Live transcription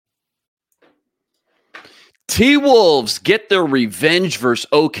T-Wolves get their revenge versus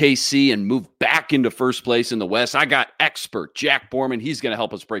OKC and move back into first place in the West. I got expert Jack Borman. He's going to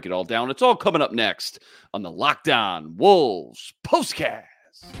help us break it all down. It's all coming up next on the Locked On Wolves POSTCAST.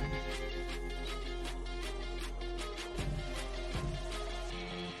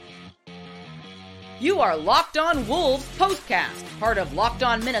 You are Locked On Wolves POSTCAST, part of Locked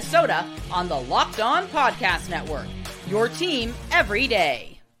On Minnesota on the Locked On Podcast Network. Your team every day.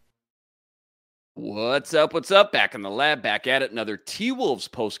 What's up? What's up? Back in the lab, back at it. Another T-Wolves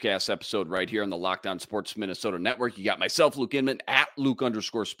POSTCAST episode right here on the Locked On Sports Minnesota Network. You got myself, Luke Inman, at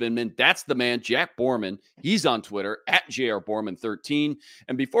Luke_Spinman. That's the man, Jack Borman. He's on Twitter, at JRBorman13.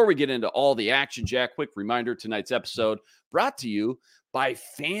 And before we get into all the action, Jack, quick reminder, tonight's episode brought to you by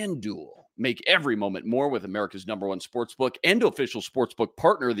FanDuel. Make every moment more with America's #1 sportsbook and official sportsbook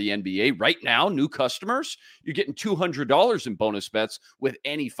partner of the NBA. Right now, new customers, you're getting $200 in bonus bets with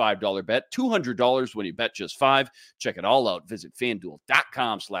any $5 bet. $200 when you bet just $5. Check it all out. Visit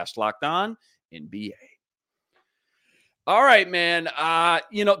FanDuel.com/LockedOnNBA. All right, man.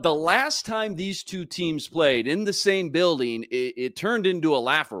 The last time these two teams played in the same building, it turned into a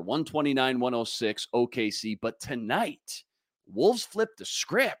laugher, 129-106 OKC. But tonight, Wolves flipped the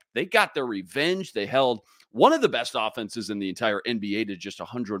script. They got their revenge. They held one of the best offenses in the entire NBA to just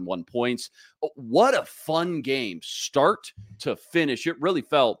 101 points. What a fun game, start to finish. It really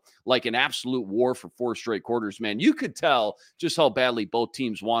felt like an absolute war for 4 straight quarters, man. You could tell just how badly both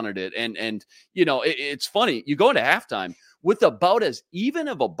teams wanted it. And it's funny. You go into halftime with about as even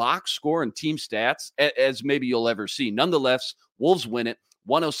of a box score and team stats as maybe you'll ever see. Nonetheless, Wolves win it.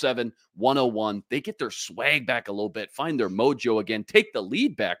 107-101. They get their swag back a little bit, find their mojo again, take the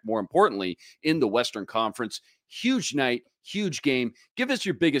lead back, more importantly, in the Western Conference. Huge night, huge game. Give us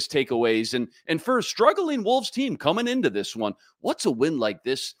your biggest takeaways. And for a struggling Wolves team coming into this one, what's a win like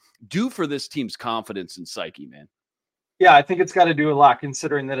this do for this team's confidence and psyche, man? Yeah, I think it's got to do a lot,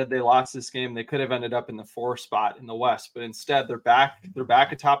 considering that if they lost this game, they could have ended up in the 4 spot in the West. But instead, they're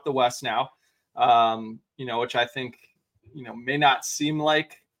back atop the West now, which I think may not seem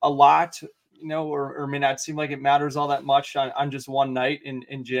like a lot, or may not seem like it matters all that much on just one night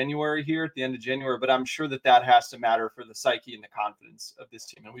in January here at the end of January. But I'm sure that has to matter for the psyche and the confidence of this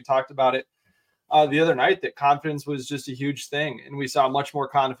team. And we talked about it the other night, that confidence was just a huge thing. And we saw a much more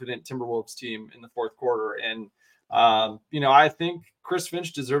confident Timberwolves team in the fourth quarter. And, I think Chris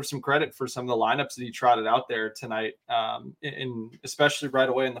Finch deserves some credit for some of the lineups that he trotted out there tonight, especially right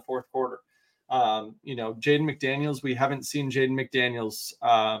away in the fourth quarter. Jaden McDaniels, we haven't seen Jaden McDaniels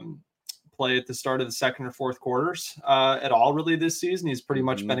play at the start of the second or fourth quarters at all really this season. He's pretty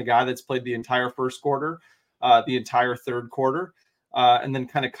much been a guy that's played the entire first quarter, the entire third quarter, and then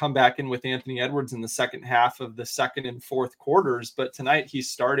kind of come back in with Anthony Edwards in the second half of the second and fourth quarters. But tonight he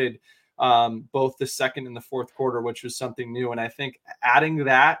started both the second and the fourth quarter, which was something new. And I think adding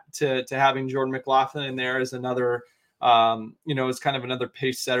that to having Jordan McLaughlin in there is another is kind of another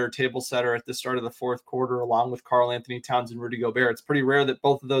pace setter, table setter at the start of the fourth quarter, along with Karl Anthony Towns and Rudy Gobert. It's pretty rare that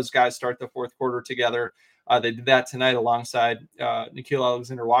both of those guys start the fourth quarter together. They did that tonight alongside Nickeil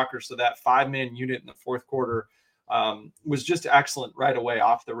Alexander-Walker. So that 5-man unit in the fourth quarter was just excellent right away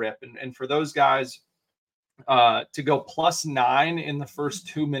off the rip. And for those guys to go +9 in the first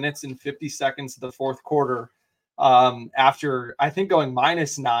 2 minutes and 50 seconds of the fourth quarter, after I think going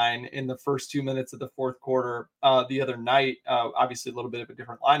 -9 in the first 2 minutes of the fourth quarter the other night, obviously a little bit of a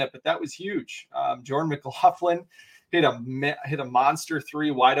different lineup, but that was huge. Jordan McLaughlin hit a monster 3,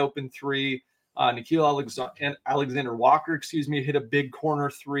 wide open 3. Nickeil Alexander-Walker, hit a big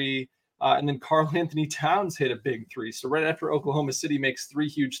corner 3. And then Karl Anthony Towns hit a big 3. So right after Oklahoma City makes 3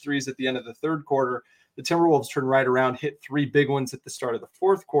 huge threes at the end of the third quarter, the Timberwolves turn right around, hit 3 big ones at the start of the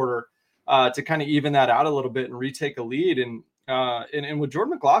fourth quarter, to kind of even that out a little bit and retake a lead. And with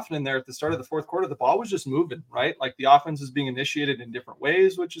Jordan McLaughlin in there at the start of the fourth quarter, the ball was just moving, right? Like the offense was being initiated in different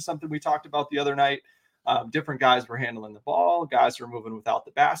ways, which is something we talked about the other night. Different guys were handling the ball. Guys were moving without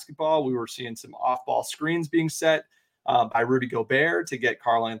the basketball. We were seeing some off-ball screens being set by Rudy Gobert to get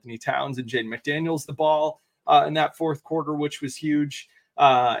Karl Anthony Towns and Jaden McDaniels the ball in that fourth quarter, which was huge.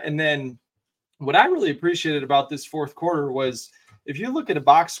 And then what I really appreciated about this fourth quarter was, if you look at a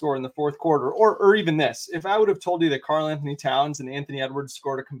box score in the fourth quarter, or even this, if I would have told you that Karl Anthony Towns and Anthony Edwards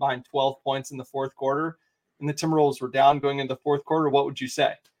scored a combined 12 points in the fourth quarter and the Timberwolves were down going into the fourth quarter, what would you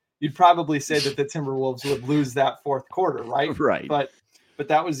say? You'd probably say that the Timberwolves would lose that fourth quarter, right? Right. But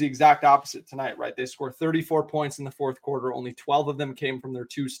that was the exact opposite tonight, right? They scored 34 points in the fourth quarter. Only 12 of them came from their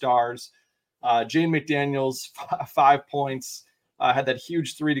 2 stars. Jaden McDaniels, 5 points. Had that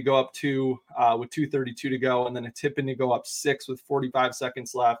huge 3 to go up 2 with 2:32 to go, and then a tip in to go up 6 with 45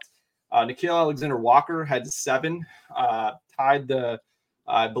 seconds left. Nickeil Alexander-Walker had 7,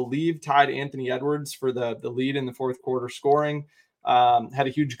 I believe tied Anthony Edwards for the lead in the fourth quarter scoring. Had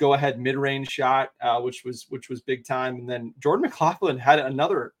a huge go-ahead mid-range shot, which was big time. And then Jordan McLaughlin had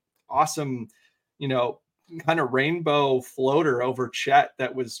another awesome, kind of rainbow floater over Chet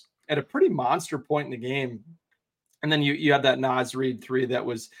that was at a pretty monster point in the game. And then you had that Naz Reid 3 that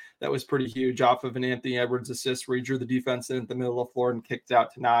was pretty huge off of an Anthony Edwards assist where he drew the defense in at the middle of the floor and kicked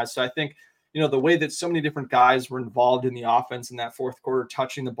out to Naz. So I think, the way that so many different guys were involved in the offense in that fourth quarter,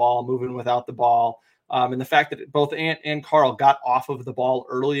 touching the ball, moving without the ball, and the fact that both Ant and Carl got off of the ball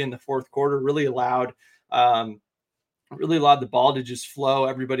early in the fourth quarter really allowed the ball to just flow,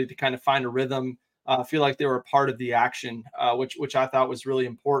 everybody to kind of find a rhythm, feel like they were a part of the action, which I thought was really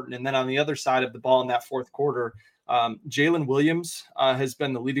important. And then on the other side of the ball in that fourth quarter, Jalen Williams has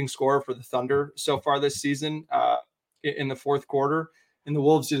been the leading scorer for the Thunder so far this season in the fourth quarter. And the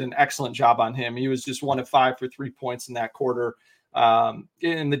Wolves did an excellent job on him. He was just 1 of 5 for 3 points in that quarter. And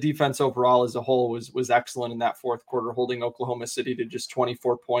the defense overall as a whole was excellent in that fourth quarter, holding Oklahoma City to just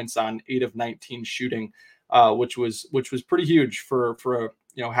 24 points on 8 of 19 shooting, which was pretty huge for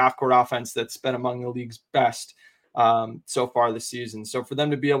a half court offense that's been among the league's best so far this season. So for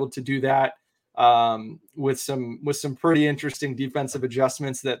them to be able to do that with some pretty interesting defensive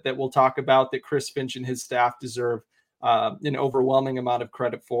adjustments that we'll talk about, that Chris Finch and his staff deserve an overwhelming amount of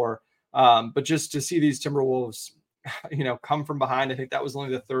credit for. But just to see these Timberwolves, come from behind, I think that was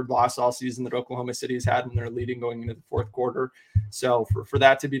only the third loss all season that Oklahoma City has had when they're leading going into the fourth quarter. So for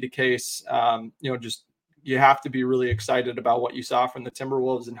that to be the case, just you have to be really excited about what you saw from the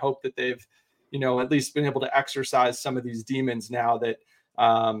Timberwolves and hope that they've, at least been able to exercise some of these demons now that,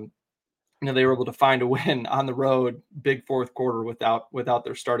 they were able to find a win on the road, big fourth quarter without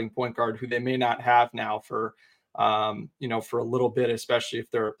their starting point guard, who they may not have now for a little bit, especially if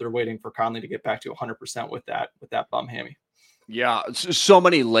they're waiting for Conley to get back to 100% with that bum hammy. Yeah, so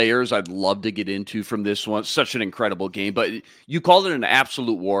many layers I'd love to get into from this one. Such an incredible game, but you called it an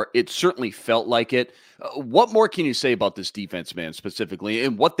absolute war. It certainly felt like it. What more can you say about this defense, man, specifically,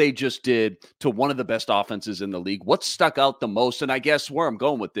 and what they just did to one of the best offenses in the league? What stuck out the most? And I guess where I'm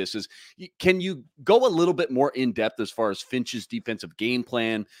going with this is, can you go a little bit more in depth as far as Finch's defensive game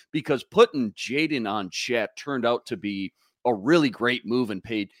plan? Because putting Jaden on Chet turned out to be a really great move and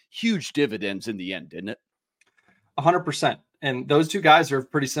paid huge dividends in the end, didn't it? 100%. And those two guys are a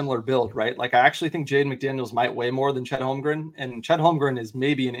pretty similar build, right? Like, I actually think Jaden McDaniels might weigh more than Chet Holmgren, and Chet Holmgren is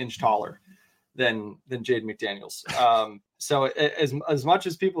maybe an inch taller than Jaden McDaniels. So as much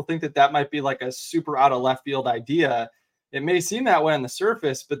as people think that might be like a super out of left field idea, it may seem that way on the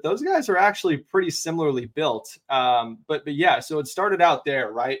surface, but those guys are actually pretty similarly built. But yeah, so it started out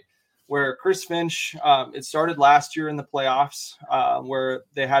there, right? Where Chris Finch, it started last year in the playoffs, where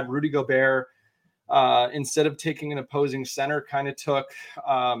they had Rudy Gobert, instead of taking an opposing center, kind of took,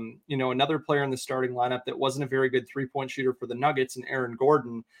 another player in the starting lineup that wasn't a very good 3-point shooter for the Nuggets, and Aaron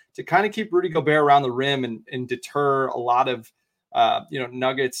Gordon, to kind of keep Rudy Gobert around the rim and deter a lot of,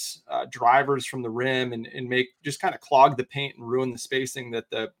 Nuggets drivers from the rim and make just kind of clog the paint and ruin the spacing that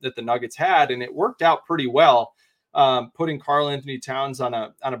the Nuggets had. And it worked out pretty well, putting Karl Anthony Towns on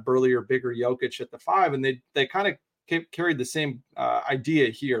a burlier, bigger Jokic at the 5. And they kind of carried the same idea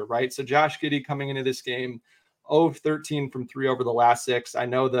here, right? So Josh Giddey coming into this game, 0 of 13 from 3 over the last 6.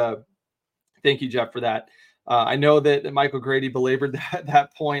 Thank you, Jeff, for that. I know that Michael Grady belabored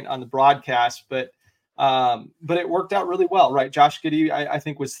that point on the broadcast, but it worked out really well, right? Josh Giddey, I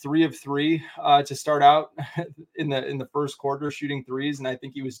think, was 3 of 3 to start out in the first quarter, shooting threes, and I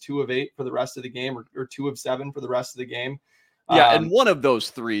think he was 2 of 8 for the rest of the game, or 2 of 7 for the rest of the game. Yeah, and one of those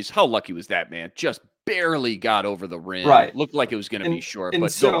threes, how lucky was that, man? Just barely got over the rim. Right. Looked like it was going to be short. And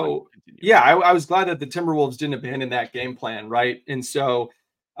but so, I was glad that the Timberwolves didn't abandon that game plan, right? And so,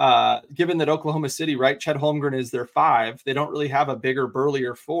 given that Oklahoma City, right, Chet Holmgren is their 5, they don't really have a bigger,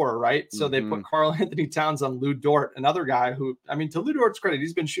 burlier 4, right? So they put Karl Anthony Towns on Lou Dort, another guy who, to Lou Dort's credit,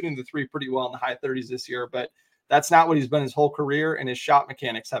 he's been shooting the 3 pretty well in the high 30s this year, but that's not what he's been his whole career, and his shot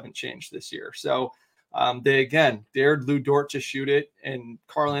mechanics haven't changed this year. So, they again dared Lou Dort to shoot it, and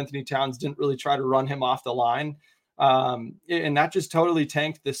Karl Anthony Towns didn't really try to run him off the line. And that just totally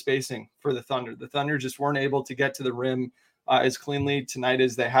tanked the spacing for the Thunder. The Thunder just weren't able to get to the rim as cleanly tonight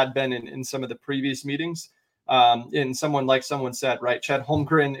as they had been in some of the previous meetings. And someone said, right, Chet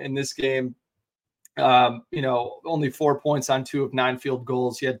Holmgren in this game, only 4 points on 2 of 9 field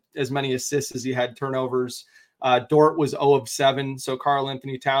goals. He had as many assists as he had turnovers. Dort was 0 of 7. So Karl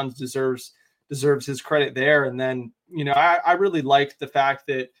Anthony Towns deserves his credit there. And then, I really liked the fact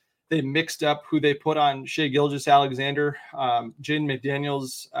that they mixed up who they put on Shai Gilgeous-Alexander. Jaden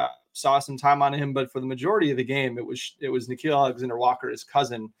McDaniels saw some time on him, but for the majority of the game, it was Nickeil Alexander-Walker, his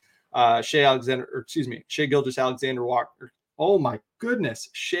cousin, Shai Gilgeous-Alexander Walker. Oh my goodness,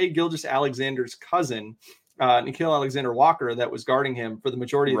 Shai Gilgeous-Alexander's cousin, Nickeil Alexander-Walker, that was guarding him for the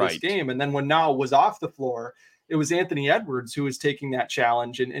majority of this game. And then when Nao was off the floor, it was Anthony Edwards who was taking that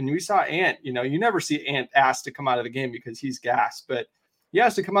challenge. And we saw Ant, you never see Ant asked to come out of the game because he's gassed, but he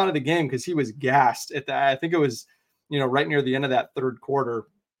has to come out of the game because he was gassed at that. I think it was, right near the end of that third quarter,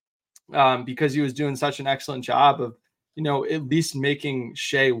 because he was doing such an excellent job of, at least making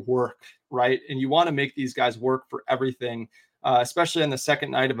Shai work, right? And you want to make these guys work for everything, especially on the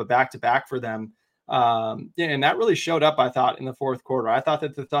second night of a back-to-back for them. And that really showed up, I thought, in the fourth quarter. I thought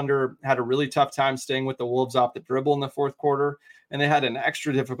that the Thunder had a really tough time staying with the Wolves off the dribble in the fourth quarter, and they had an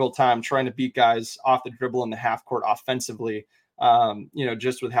extra difficult time trying to beat guys off the dribble in the half court offensively,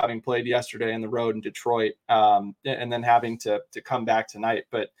 just with having played yesterday on the road in Detroit, and then having to come back tonight.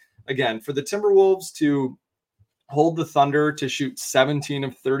 But again, for the Timberwolves to hold the Thunder to shoot 17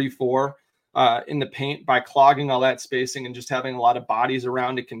 of 34 in the paint by clogging all that spacing and just having a lot of bodies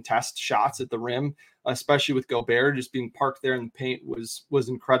around to contest shots at the rim, especially with Gobert just being parked there in the paint, was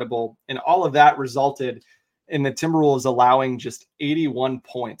incredible. And all of that resulted in the Timberwolves allowing just 81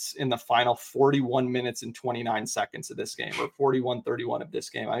 points in the final 41 minutes and 29 seconds of this game, or 41-31 of this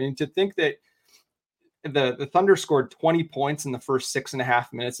game. I mean, to think that the Thunder scored 20 points in the first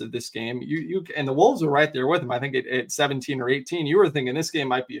 6.5 minutes of this game. You and the Wolves were right there with them. I think at 17 or 18, you were thinking this game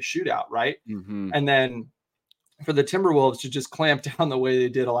might be a shootout, right? Mm-hmm. And then for the Timberwolves to just clamp down the way they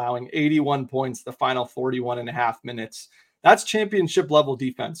did, allowing 81 points the final 41.5 minutes. That's championship level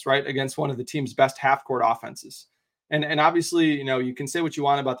defense, right? Against one of the team's best half court offenses. And obviously, you can say what you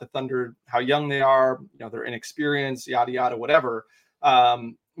want about the Thunder, how young they are, they're inexperienced, yada, yada, whatever.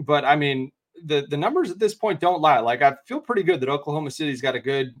 But I mean, the numbers at this point don't lie. Like, I feel pretty good that Oklahoma City's got a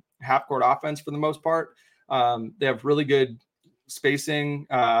good half court offense for the most part. They have really good spacing,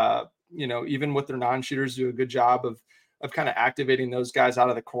 even with their non-shooters, do a good job of kind of activating those guys out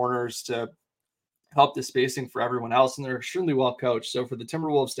of the corners to help the spacing for everyone else. And they're extremely well coached. So for the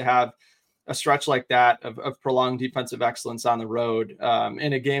Timberwolves to have a stretch like that of prolonged defensive excellence on the road,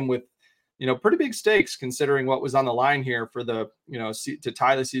 in a game with, pretty big stakes, considering what was on the line here for the, to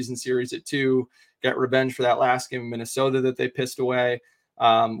tie the season series at 2, get revenge for that last game in Minnesota that they pissed away,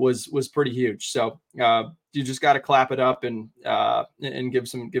 was pretty huge. So you just got to clap it up and give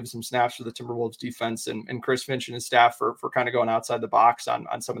some snaps for the Timberwolves defense and Chris Finch and his staff for kind of going outside the box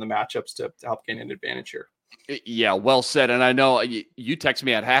on some of the matchups to help gain an advantage here. Yeah, well said. And I know you texted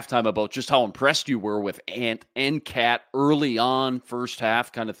me at halftime about just how impressed you were with Ant and Cat early on, first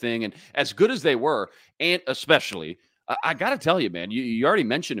half kind of thing. And as good as they were, Ant especially, I got to tell you, man, you already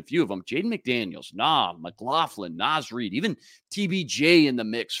mentioned a few of them. Jaden McDaniels, McLaughlin, Naz Reid, even TBJ in the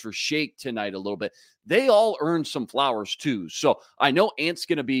mix for Shake tonight a little bit. They all earned some flowers too. So I know Ant's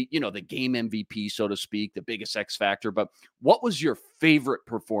going to be, the game MVP, so to speak, the biggest X factor. But what was your favorite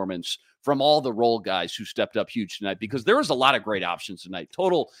performance from all the role guys who stepped up huge tonight? Because there was a lot of great options tonight.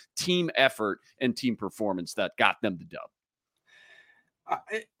 Total team effort and team performance that got them the dub.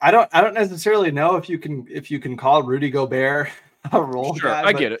 I don't necessarily know if you can call Rudy Gobert a role guy.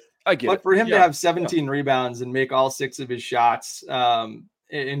 I get it. But for him to have 17 rebounds and make all 6 of his shots,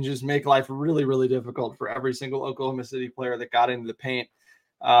 and just make life really, really difficult for every single Oklahoma City player that got into the paint,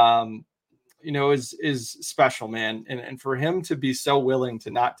 is special, man. And for him to be so willing to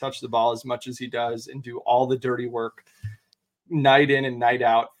not touch the ball as much as he does and do all the dirty work night in and night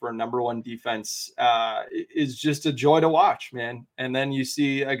out for a number one defense is just a joy to watch, man. And then you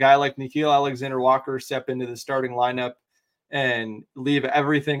see a guy like Nickeil Alexander-Walker step into the starting lineup and leave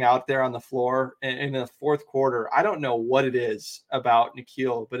everything out there on the floor. And in the fourth quarter, I don't know what it is about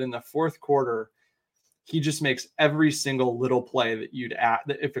Nickeil, but in the fourth quarter, he just makes every single little play that you'd add,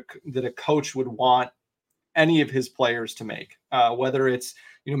 that a coach would want any of his players to make, whether it's,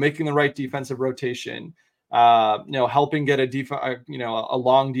 making the right defensive rotation, helping get a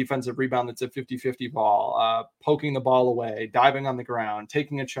long defensive rebound that's a 50-50 ball, poking the ball away, diving on the ground,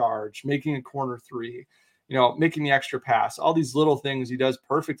 taking a charge, making a corner 3, making the extra pass, all these little things he does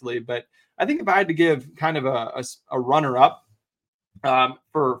perfectly. But I think if I had to give kind of a runner-up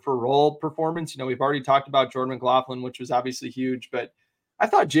for role performance, we've already talked about Jordan McLaughlin, which was obviously huge, but I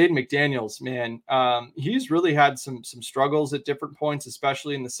thought Jaden McDaniels, man, he's really had some struggles at different points,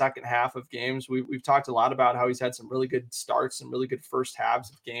 especially in the second half of games. We've talked a lot about how he's had some really good starts and really good first halves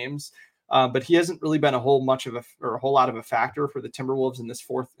of games, but he hasn't really been a whole lot of a factor for the Timberwolves in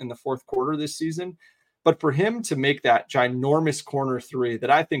the fourth quarter this season. But for him to make that ginormous corner 3 that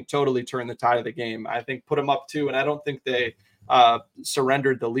I think totally turned the tide of the game, I think put him up 2, and I don't think they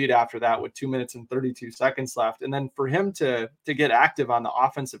surrendered the lead after that with 2 minutes and 32 seconds left. And then for him to get active on the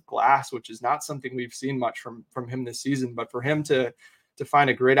offensive glass, which is not something we've seen much from him this season, but for him to find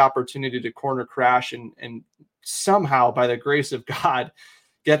a great opportunity to corner crash and somehow, by the grace of God,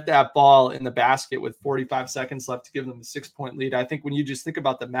 get that ball in the basket with 45 seconds left to give them a 6-point lead. I think when you just think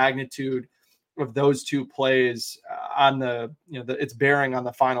about the magnitude of those two plays on its bearing on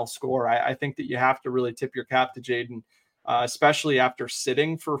the final score, I think that you have to really tip your cap to Jaden, especially after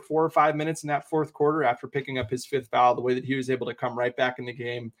sitting for 4 or 5 minutes in that fourth quarter, after picking up his 5th foul, the way that he was able to come right back in the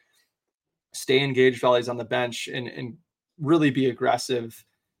game, stay engaged while he's on the bench, and really be aggressive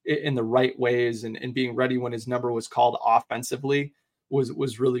in the right ways and being ready when his number was called offensively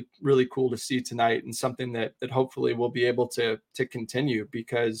was really, really cool to see tonight, and something that hopefully we'll be able to continue,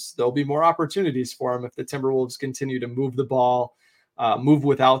 because there'll be more opportunities for him if the Timberwolves continue to move the ball, move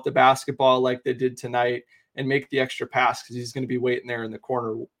without the basketball like they did tonight, and make the extra pass, because he's going to be waiting there in the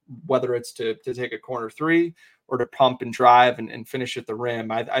corner, whether it's to take a corner three or to pump and drive and finish at the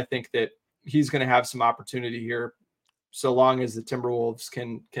rim. I think that he's going to have some opportunity here, so long as the Timberwolves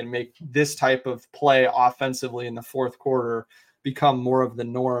can make this type of play offensively in the fourth quarter become more of the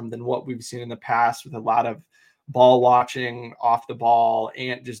norm than what we've seen in the past, with a lot of ball watching off the ball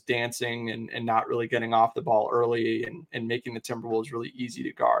and just dancing and not really getting off the ball early and making the Timberwolves really easy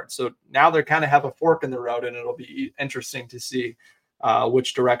to guard. So now they kind of have a fork in the road, and it'll be interesting to see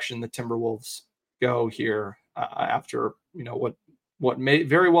which direction the Timberwolves go here after, what may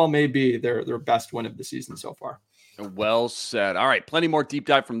very well may be their best win of the season so far. Well said. All right, plenty more deep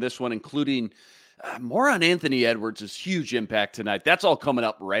dive from this one, including more on Anthony Edwards' huge impact tonight. That's all coming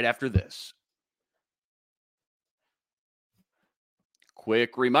up right after this.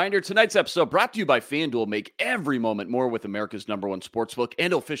 Quick reminder, tonight's episode brought to you by FanDuel. Make every moment more with America's #1 sportsbook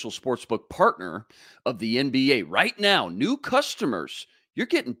and official sportsbook partner of the NBA. Right now, new customers, you're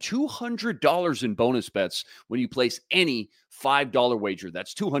getting $200 in bonus bets when you place any $5 wager.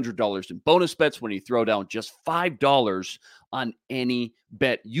 That's $200 in bonus bets when you throw down just $5 on any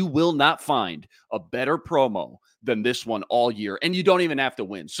bet. You will not find a better promo than this one all year, and you don't even have to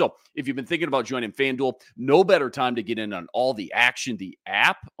win. So if you've been thinking about joining FanDuel, no better time to get in on all the action. The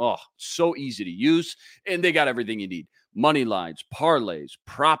app, so easy to use, and they got everything you need. Money lines, parlays,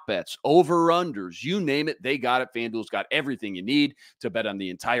 prop bets, over-unders, you name it, they got it. FanDuel's got everything you need to bet on the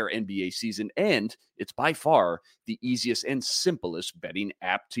entire NBA season, and it's by far the easiest and simplest betting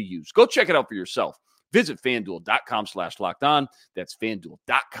app to use. Go check it out for yourself. Visit FanDuel.com/lockedon. That's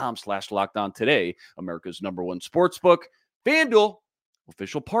FanDuel.com/lockedon today. America's #1 sportsbook. FanDuel,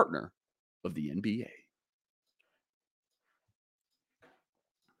 official partner of the NBA.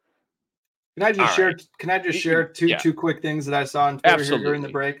 Can I just share two quick things that I saw on Twitter here during the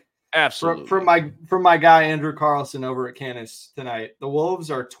break? Absolutely. From my guy Andrew Carlson over at Canis tonight. The Wolves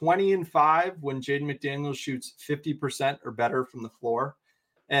are 20-5 when Jaden McDaniels shoots 50% or better from the floor.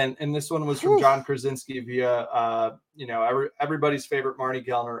 And this one was from John Krasinski via everybody's favorite Marty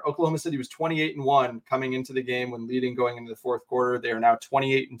Gellner. Oklahoma City was 28-1 coming into the game when leading going into the fourth quarter. They are now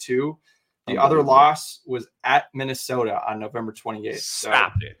 28-2. The other loss was at Minnesota on November 28th.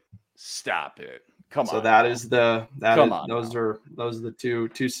 Stop it. Come on. So those are the two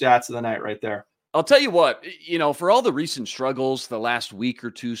stats of the night right there. I'll tell you what, for all the recent struggles, the last week or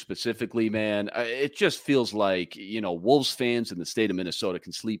two specifically, man, it just feels like, Wolves fans in the state of Minnesota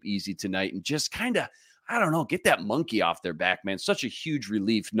can sleep easy tonight and just kind of, I don't know, get that monkey off their back, man. Such a huge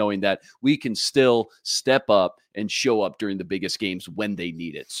relief knowing that we can still step up and show up during the biggest games when they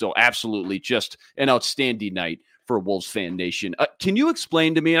need it. So absolutely just an outstanding night for Wolves fan nation. Can you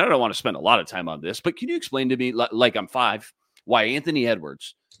explain to me, and I don't want to spend a lot of time on this, but can you explain to me, like I'm 5, why Anthony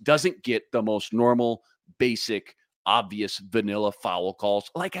Edwards doesn't get the most normal, basic, obvious, vanilla foul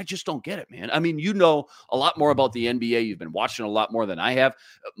calls? Like, I just don't get it, man. I mean, you know a lot more about the NBA. You've been watching a lot more than I have.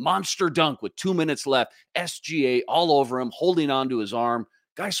 Monster dunk with 2 minutes left. SGA all over him, holding onto his arm.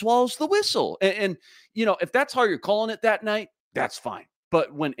 Guy swallows the whistle. And if that's how you're calling it that night, that's fine.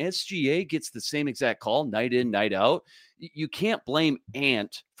 But when SGA gets the same exact call night in, night out, you can't blame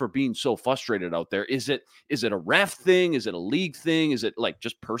Ant for being so frustrated out there. Is it a ref thing? Is it a league thing? Is it like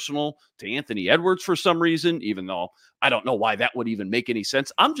just personal to Anthony Edwards for some reason? Even though I don't know why that would even make any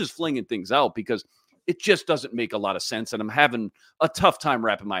sense. I'm just flinging things out because it just doesn't make a lot of sense. And I'm having a tough time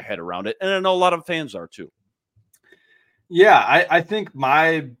wrapping my head around it. And I know a lot of fans are too. Yeah, I think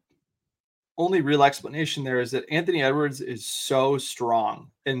my only real explanation there is that Anthony Edwards is so strong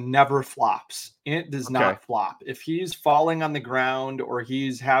and never flops. Ant does not flop. If he's falling on the ground or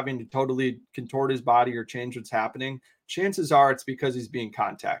he's having to totally contort his body or change what's happening, chances are it's because he's being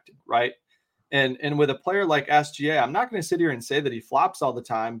contacted, right? And with a player like SGA, I'm not going to sit here and say that he flops all the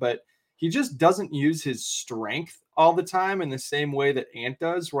time, but he just doesn't use his strength all the time in the same way that Ant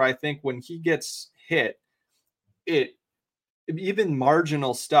does, where I think when he gets hit, even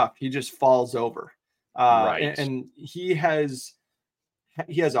marginal stuff, he just falls over. Right. And he has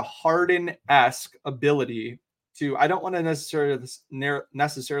a Harden-esque ability to, I don't want to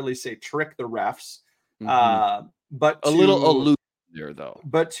necessarily say trick the refs, but a little aloof there, though.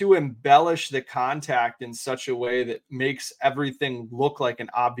 But to embellish the contact in such a way that makes everything look like an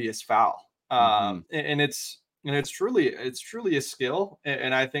obvious foul. And it's truly a skill.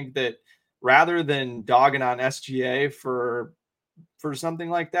 And I think that rather than dogging on SGA for something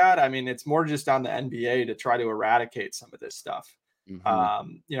like that, I mean, it's more just on the NBA to try to eradicate some of this stuff.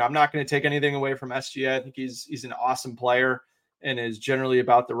 I'm not going to take anything away from SGA. I think he's an awesome player and is generally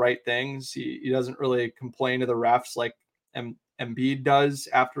about the right things. He doesn't really complain to the refs like Embiid does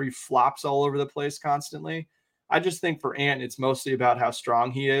after he flops all over the place constantly. I just think for Ant, it's mostly about how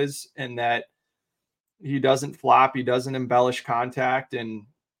strong he is and that he doesn't flop. He doesn't embellish contact. And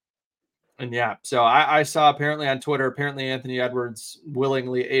yeah, so I saw apparently on Twitter, Anthony Edwards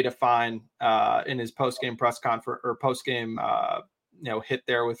willingly ate a fine in his post-game press conference or post-game, hit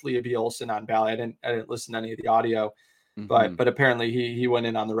there with Leah B. Olson on Bally. I didn't listen to any of the audio, but apparently he went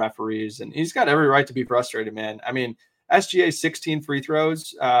in on the referees and he's got every right to be frustrated, man. I mean, SGA 16 free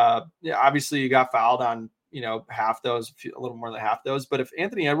throws. Obviously you got fouled on, half those, a little more than half those. But if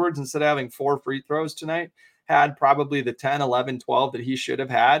Anthony Edwards, instead of having 4 free throws tonight, had probably the 10, 11, 12 that he should have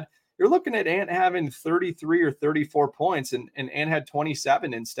had, you're looking at Ant having 33 or 34 points, and Ant had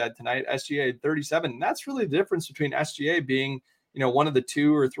 27 instead tonight. SGA had 37. And that's really the difference between SGA being, one of the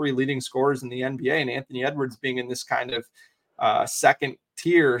 2 or 3 leading scorers in the NBA and Anthony Edwards being in this kind of second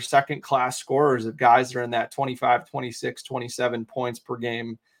class scorers of guys that are in that 25, 26, 27 points per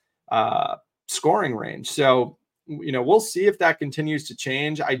game scoring range. So, we'll see if that continues to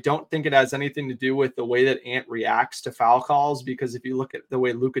change. I don't think it has anything to do with the way that Ant reacts to foul calls, because if you look at the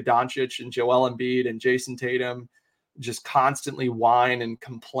way Luka Doncic and Joel Embiid and Jason Tatum just constantly whine and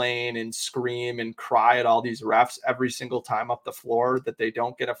complain and scream and cry at all these refs every single time up the floor that they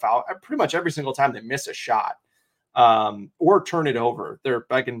don't get a foul, pretty much every single time they miss a shot or turn it over, they're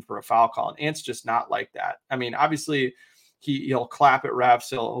begging for a foul call. And Ant's just not like that. I mean, obviously he'll clap at refs,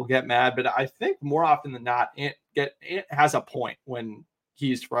 he'll get mad, but I think more often than not, Ant has a point when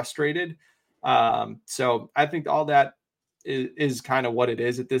he's frustrated. So I think all that is kind of what it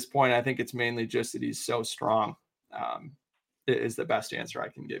is at this point. I think it's mainly just that he's so strong. Is the best answer I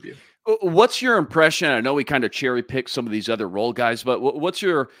can give you. What's your impression? I know we kind of cherry pick some of these other role guys, but what's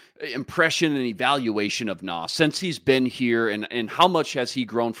your impression and evaluation of Nas since he's been here, and how much has he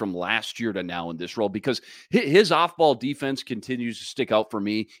grown from last year to now in this role? Because his off-ball defense continues to stick out for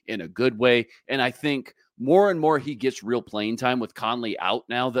me in a good way, and I think more and more he gets real playing time with Conley out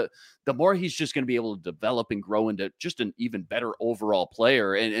now, the more he's just going to be able to develop and grow into just an even better overall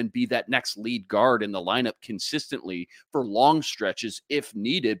player and be that next lead guard in the lineup consistently for long stretches if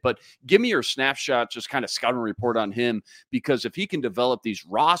needed. But give me your snapshot, just kind of scouting report on him, because if he can develop these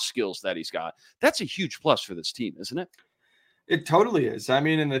raw skills that he's got, that's a huge plus for this team, isn't it? It totally is. I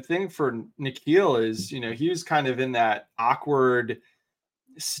mean, and the thing for Nikhil is, he was kind of in that awkward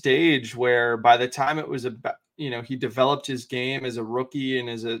stage where by the time it was about, he developed his game as a rookie and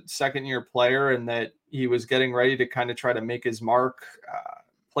as a second-year player, and that he was getting ready to kind of try to make his mark,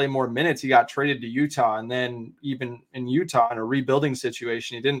 play more minutes. He got traded to Utah, and then even in Utah in a rebuilding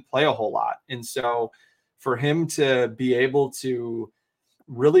situation, he didn't play a whole lot. And so for him to be able to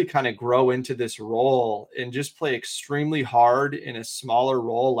really kind of grow into this role and just play extremely hard in a smaller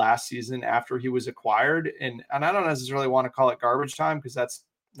role last season after he was acquired. And I don't necessarily want to call it garbage time, because that's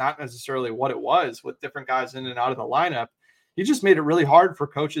not necessarily what it was with different guys in and out of the lineup. He just made it really hard for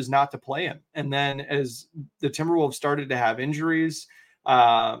coaches not to play him. And then as the Timberwolves started to have injuries,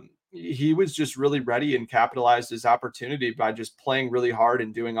 he was just really ready and capitalized his opportunity by just playing really hard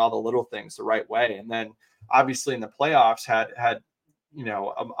and doing all the little things the right way. And then obviously in the playoffs had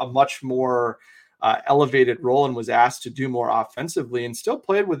a much more elevated role and was asked to do more offensively, and still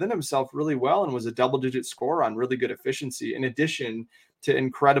played within himself really well and was a double-digit scorer on really good efficiency, in addition to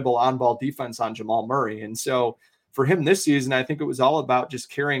incredible on-ball defense on Jamal Murray. And so for him this season, I think it was all about just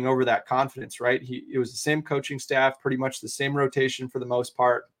carrying over that confidence, right? It was the same coaching staff, pretty much the same rotation for the most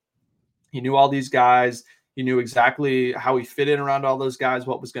part. He knew all these guys. He knew exactly how he fit in around all those guys,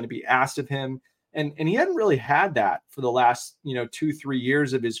 what was going to be asked of him. And he hadn't really had that for the last, 2-3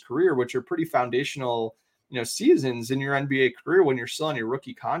 years of his career, which are pretty foundational, seasons in your NBA career when you're still on your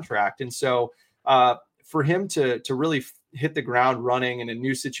rookie contract. And so for him to really hit the ground running in a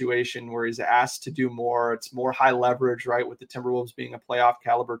new situation where he's asked to do more. It's more high leverage, right? With the Timberwolves being a playoff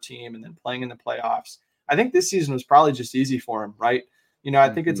caliber team and then playing in the playoffs. I think this season was probably just easy for him, right? I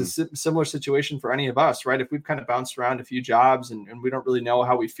think it's a similar situation for any of us, right? If we've kind of bounced around a few jobs and we don't really know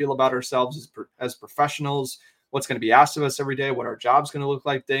how we feel about ourselves as professionals, what's going to be asked of us every day, what our job's going to look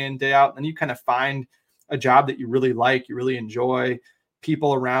like day in, day out, then you kind of find a job that you really like, you really enjoy,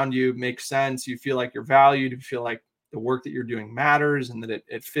 people around you make sense, you feel like you're valued, you feel like the work that you're doing matters and that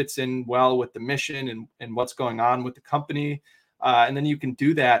it fits in well with the mission and what's going on with the company. And then you can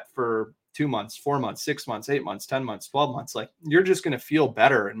do that for 2 months, 4 months, 6 months, 8 months, 10 months, 12 months. Like, you're just going to feel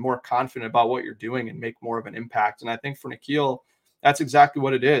better and more confident about what you're doing and make more of an impact. And I think for Nickeil, that's exactly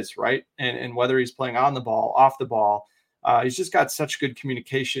what it is, right? And whether he's playing on the ball, off the ball, he's just got such good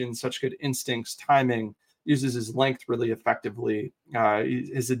communication, such good instincts, timing, uses his length really effectively.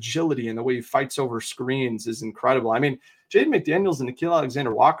 His agility and the way he fights over screens is incredible. I mean, Jaden McDaniels and Nickeil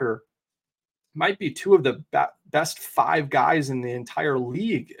Alexander-Walker might be two of the best 5 guys in the entire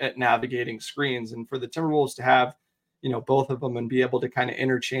league at navigating screens. And for the Timberwolves to have, both of them and be able to kind of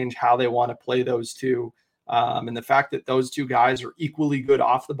interchange how they want to play those two. And the fact that those two guys are equally good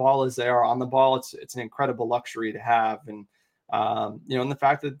off the ball as they are on the ball, it's an incredible luxury to have. And, and the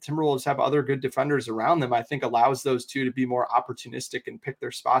fact that the Timberwolves have other good defenders around them, I think allows those two to be more opportunistic and pick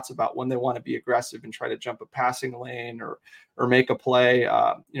their spots about when they want to be aggressive and try to jump a passing lane or make a play,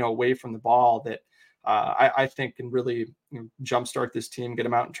 away from the ball that I think can really jumpstart this team, get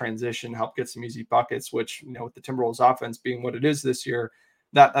them out in transition, help get some easy buckets, which, with the Timberwolves offense being what it is this year,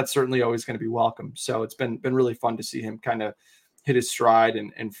 that's certainly always going to be welcome. So it's been really fun to see him kind of hit his stride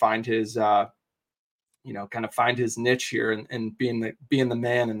and find his, kind of find his niche here and being the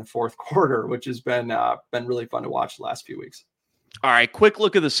man in the fourth quarter, which has been really fun to watch the last few weeks. All right, quick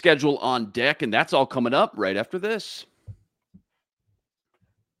look at the schedule on deck, and that's all coming up right after this.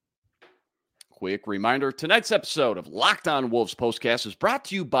 Quick reminder, tonight's episode of Locked On Wolves Postcast is brought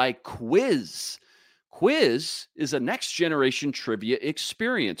to you by Quiz. Quiz is a next-generation trivia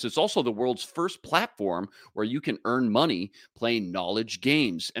experience. It's also the world's first platform where you can earn money playing knowledge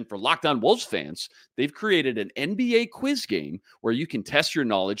games. And for Locked On Wolves fans, they've created an NBA quiz game where you can test your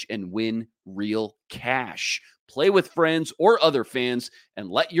knowledge and win real cash. Play with friends or other fans and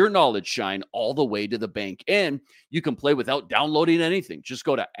let your knowledge shine all the way to the bank. And you can play without downloading anything. Just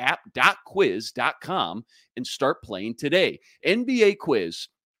go to app.quiz.com and start playing today. NBA Quiz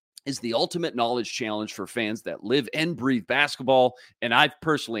is the ultimate knowledge challenge for fans that live and breathe basketball, and I've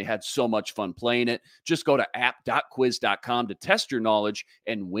personally had so much fun playing it. Just go to app.quiz.com to test your knowledge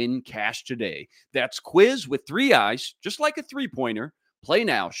and win cash today. That's Quiz with 3 I's, just like a three-pointer. Play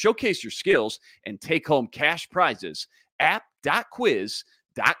now, showcase your skills, and take home cash prizes. App.quiz.com,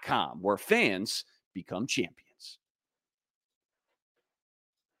 where fans become champions.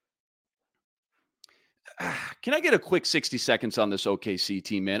 Can I get a quick 60 seconds on this OKC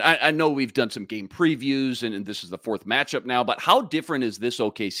team, man? I know we've done some game previews, and this is the 4th matchup now, but how different is this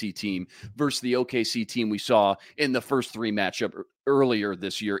OKC team versus the OKC team we saw in the first 3 matchup earlier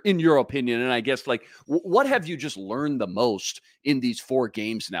this year, in your opinion? And I guess, what have you just learned the most in these 4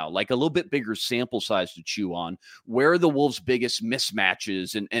 games now? Like, a little bit bigger sample size to chew on. Where are the Wolves' biggest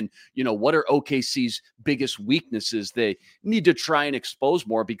mismatches? And what are OKC's biggest weaknesses they need to try and expose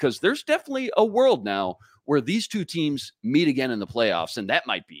more? Because there's definitely a world now where these two teams meet again in the playoffs. And that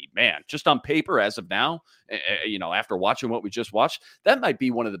might be, man, just on paper as of now, after watching what we just watched, that might be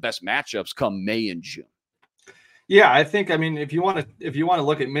one of the best matchups come May and June. Yeah, I think, if you want to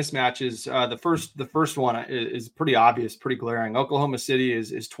look at mismatches, the first one is pretty obvious, pretty glaring. Oklahoma City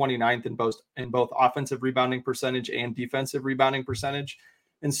is 29th in both offensive rebounding percentage and defensive rebounding percentage.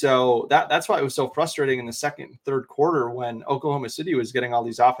 And so that's why it was so frustrating in the second and third quarter when Oklahoma City was getting all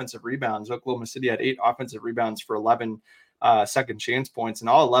these offensive rebounds. Oklahoma City had 8 offensive rebounds for 11 second chance points, and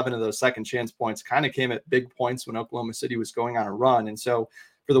all 11 of those second chance points kind of came at big points when Oklahoma City was going on a run. And so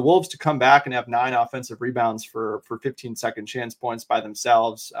for the Wolves to come back and have 9 offensive rebounds for 15 second chance points by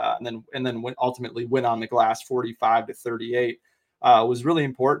themselves, and then ultimately win on the glass 45-38 was really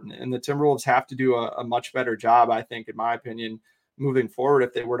important. And the Timberwolves have to do a much better job, I think, in my opinion, moving forward,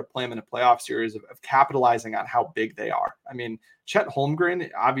 if they were to play them in a playoff series, of capitalizing on how big they are. I mean, Chet Holmgren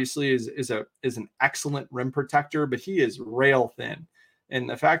obviously is an excellent rim protector, but he is rail thin. And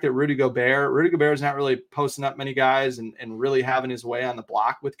the fact that Rudy Gobert is not really posting up many guys and really having his way on the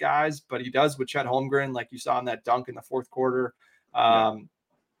block with guys, but he does with Chet Holmgren, like you saw in that dunk in the fourth quarter.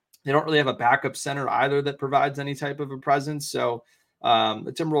 They don't really have a backup center either that provides any type of a presence. So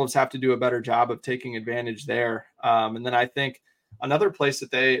the Timberwolves have to do a better job of taking advantage there. And then I think another place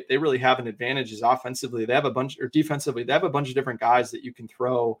that they really have an advantage is offensively. They have defensively, they have a bunch of different guys that you can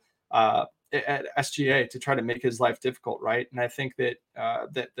throw at SGA to try to make his life difficult, right? And I think that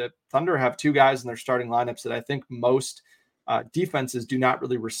that the Thunder have two guys in their starting lineups that I think most defenses do not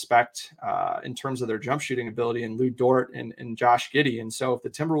really respect in terms of their jump shooting ability, and Lou Dort and Josh Giddey. And so if the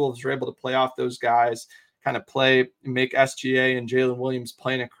Timberwolves are able to play off those guys, kind of make SGA and Jalen Williams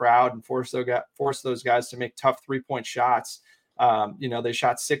play in a crowd and force those guys to make tough 3-point shots. They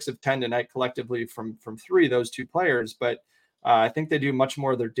shot 6 of 10 tonight collectively from three, those two players, but I think they do much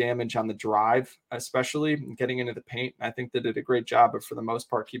more of their damage on the drive, especially getting into the paint. I think they did a great job of, for the most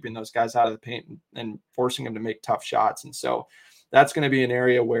part, keeping those guys out of the paint and forcing them to make tough shots. And so that's going to be an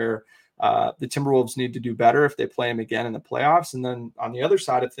area where the Timberwolves need to do better if they play them again in the playoffs. And then on the other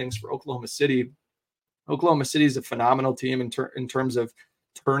side of things for Oklahoma City is a phenomenal team in terms of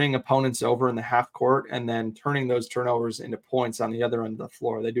turning opponents over in the half court and then turning those turnovers into points on the other end of the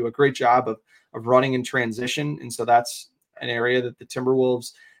floor. They do a great job of running in transition. And so that's an area that the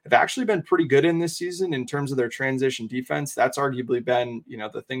Timberwolves have actually been pretty good in this season in terms of their transition defense. That's arguably been,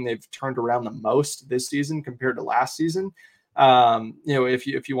 the thing they've turned around the most this season compared to last season.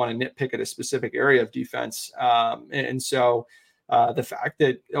 If you want to nitpick at a specific area of defense. So the fact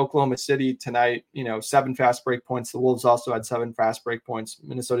that Oklahoma City tonight, 7 fast break points, the Wolves also had 7 fast break points.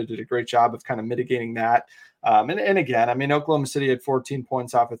 Minnesota did a great job of kind of mitigating that. And again, Oklahoma City had 14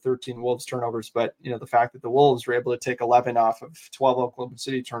 points off of 13 Wolves turnovers, but the fact that the Wolves were able to take 11 off of 12 Oklahoma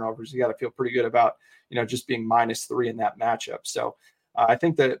City turnovers, you got to feel pretty good about, just being -3 in that matchup. So I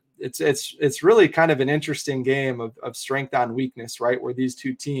think that it's really kind of an interesting game of strength on weakness, right? Where these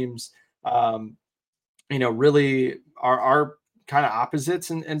two teams, really are kind of opposites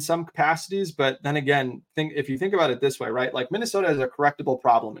in some capacities. But then again, if you think about it this way, right? Like Minnesota has a correctable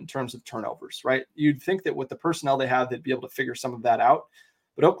problem in terms of turnovers, right? You'd think that with the personnel they have, they'd be able to figure some of that out.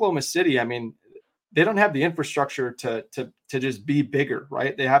 But Oklahoma City, they don't have the infrastructure to just be bigger,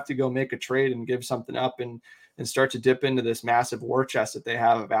 right? They have to go make a trade and give something up and start to dip into this massive war chest that they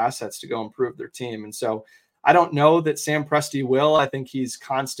have of assets to go improve their team. And so I don't know that Sam Presti will. I think he's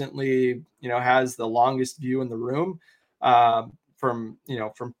constantly, has the longest view in the room from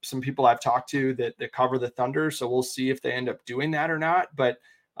some people I've talked to that cover the Thunder. So we'll see if they end up doing that or not. But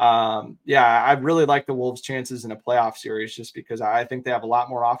I really like the Wolves' chances in a playoff series just because I think they have a lot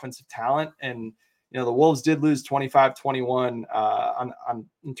more offensive talent. And, the Wolves did lose 25-21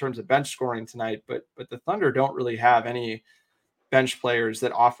 in terms of bench scoring tonight, but the Thunder don't really have any bench players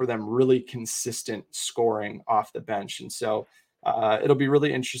that offer them really consistent scoring off the bench. And so it'll be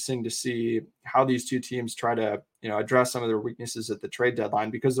really interesting to see how these two teams try to, address some of their weaknesses at the trade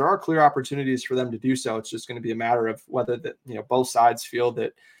deadline, because there are clear opportunities for them to do so. It's just going to be a matter of whether both sides feel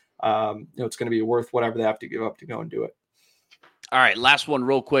that, it's going to be worth whatever they have to give up to go and do it. All right, last one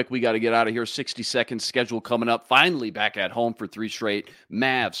real quick. We got to get out of here. 60-second schedule coming up. Finally back at home for 3 straight.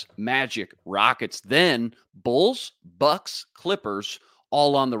 Mavs, Magic, Rockets, then Bulls, Bucks, Clippers,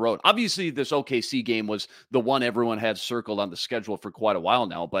 all on the road. Obviously, this OKC game was the one everyone had circled on the schedule for quite a while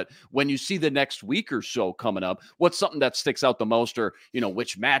now. But when you see the next week or so coming up, what's something that sticks out the most, or,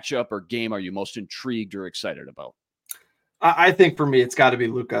 which matchup or game are you most intrigued or excited about? I think for me, it's got to be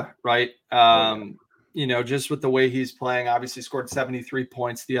Luka, right? Just with the way he's playing, obviously scored 73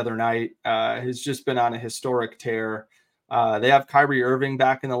 points the other night, has just been on a historic tear. They have Kyrie Irving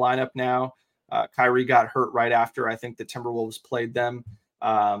back in the lineup now. Kyrie got hurt right after I think the Timberwolves played them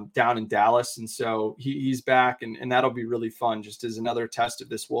down in Dallas. And so he's back, and that'll be really fun, just as another test of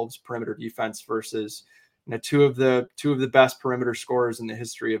this Wolves perimeter defense versus two of the best perimeter scorers in the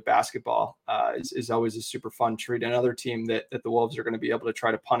history of basketball. Is always a super fun treat. Another team that the Wolves are going to be able to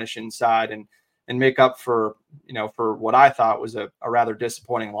try to punish inside and make up for what I thought was a rather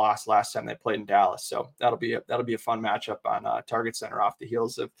disappointing loss last time they played in Dallas. So that'll be a fun matchup on Target Center off the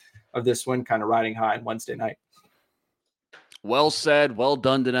heels of this win, kind of riding high on Wednesday night. Well said. Well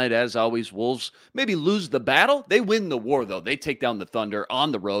done tonight. As always, Wolves maybe lose the battle. They win the war, though. They take down the Thunder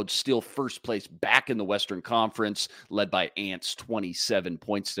on the road, steal first place back in the Western Conference, led by Ants, 27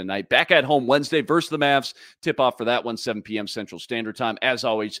 points tonight. Back at home Wednesday versus the Mavs. Tip off for that one, 7 p.m. Central Standard Time. As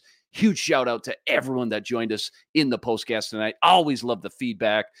always, huge shout out to everyone that joined us in the postcast tonight. Always love the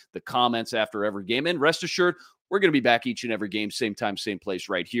feedback, the comments after every game. And rest assured, we're going to be back each and every game, same time, same place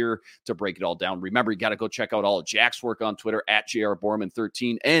right here to break it all down. Remember, you got to go check out all of Jack's work on Twitter at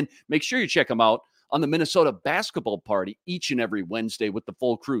JRBorman13. And make sure you check him out on the Minnesota Basketball Party each and every Wednesday with the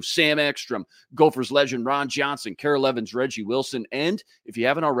full crew. Sam Ekstrom, Gophers legend Ron Johnson, Carol Evans, Reggie Wilson, and if you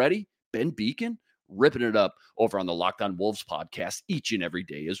haven't already, Ben Beacon, ripping it up over on the Locked On Wolves podcast each and every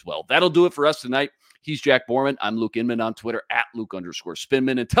day as well. That'll do it for us tonight. He's Jack Borman. I'm Luke Inman on Twitter,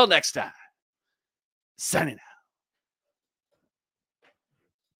 @Luke_Spinman. Until next time, signing out.